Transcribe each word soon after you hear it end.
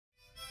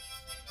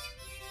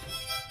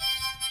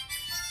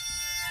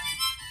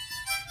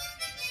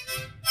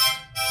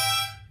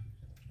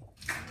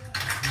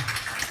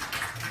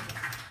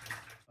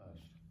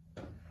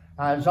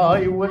As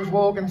I was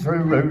walking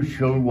through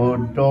Rushall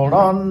Wood all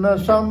on a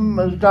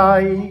summer's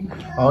day,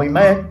 I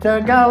met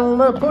a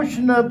gal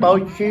a-pushing a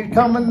bike, she's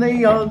coming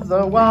the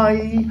other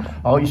way.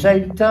 I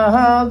said to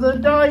her, the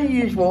day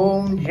is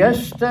warm,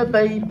 just to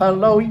be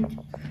polite.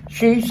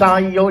 She say,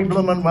 I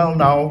bloomin' well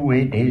know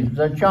it is,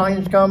 the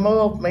chain's come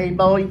off me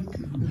bike.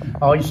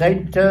 I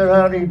said to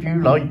her, if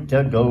you like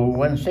to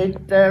go and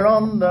sit there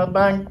on the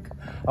bank,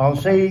 I'll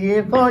see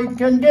if I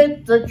can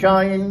get the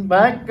chain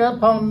back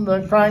upon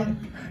the crank.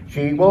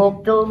 She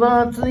walked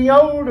over to the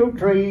old oak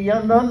tree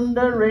and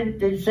under it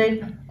did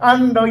sit,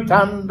 and I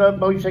turned the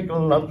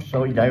bicycle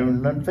upside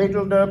down and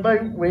fiddled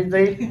about with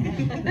it.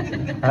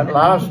 At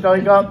last I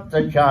got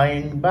the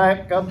chain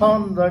back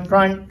upon the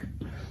crank,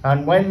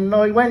 and when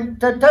I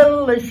went to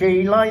tell her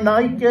she lay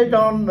naked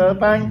on the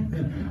bank,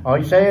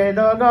 I said,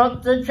 I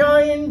got the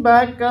chain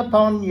back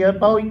upon your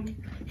bike.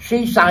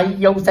 She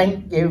say, oh,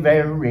 thank you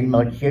very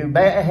much, you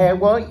better have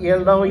what you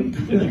like.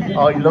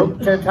 I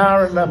looked at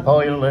her in a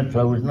pile of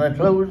clothes, and the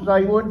clothes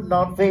they would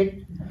not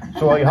fit.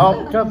 So I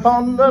hopped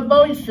upon the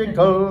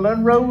bicycle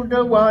and rode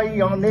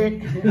away on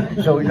it.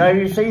 So now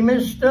you see,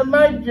 Mr.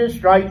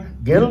 Magistrate,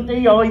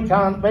 guilty I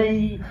can't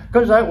be,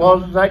 'cause that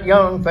was that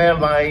young fair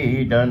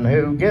maiden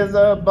who gave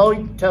the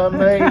bike to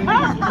me.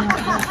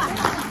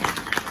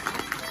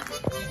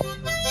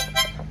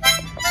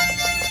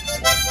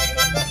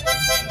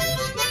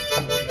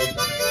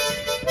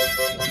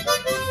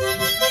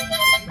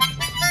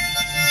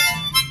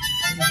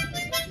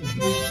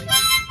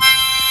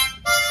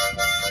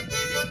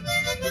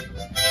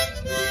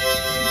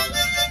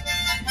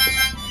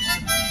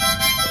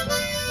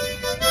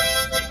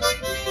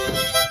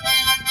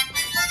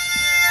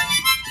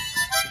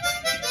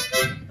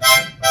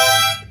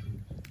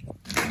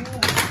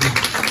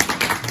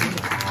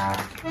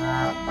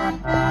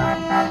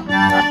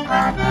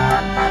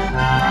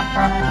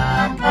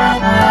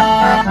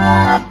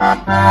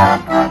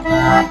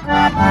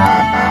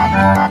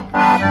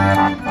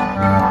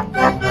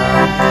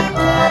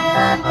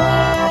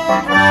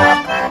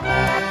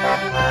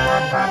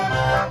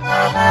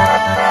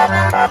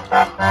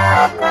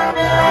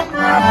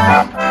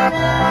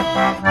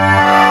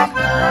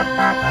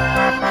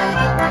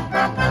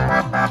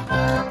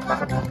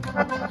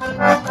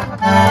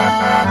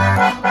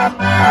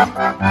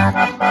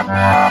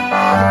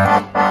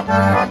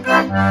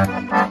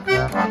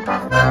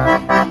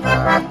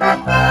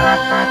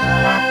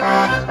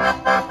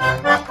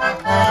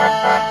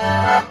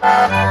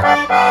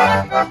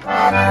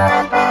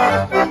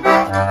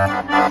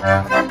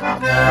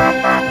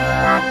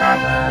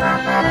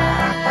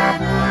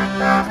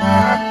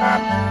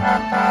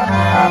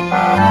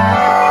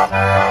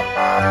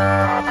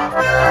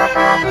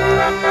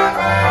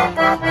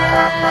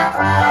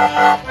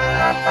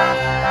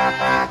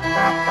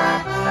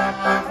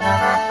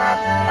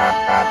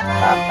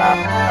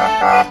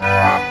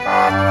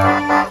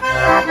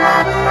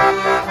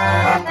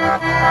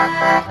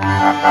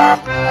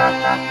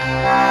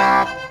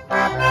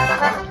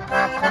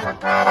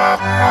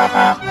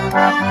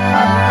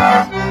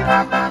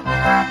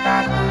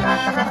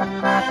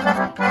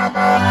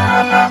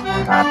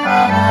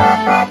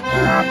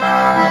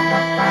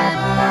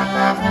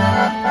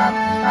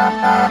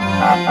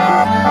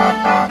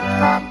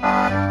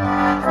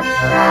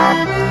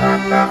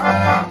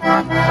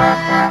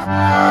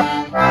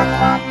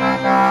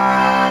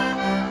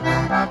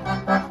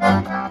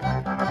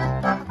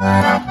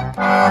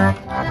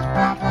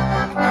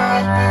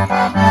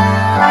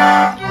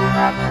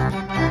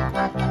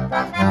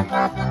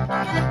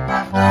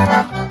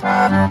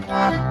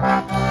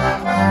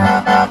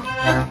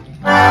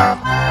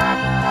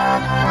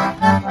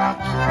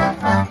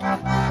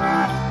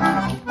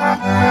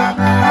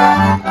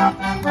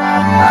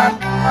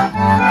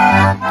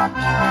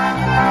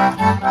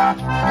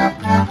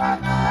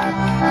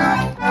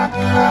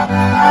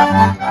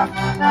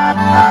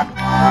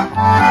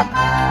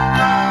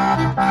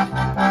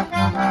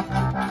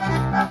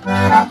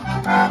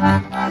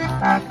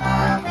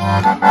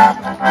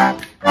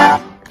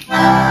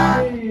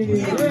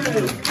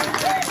 Hey.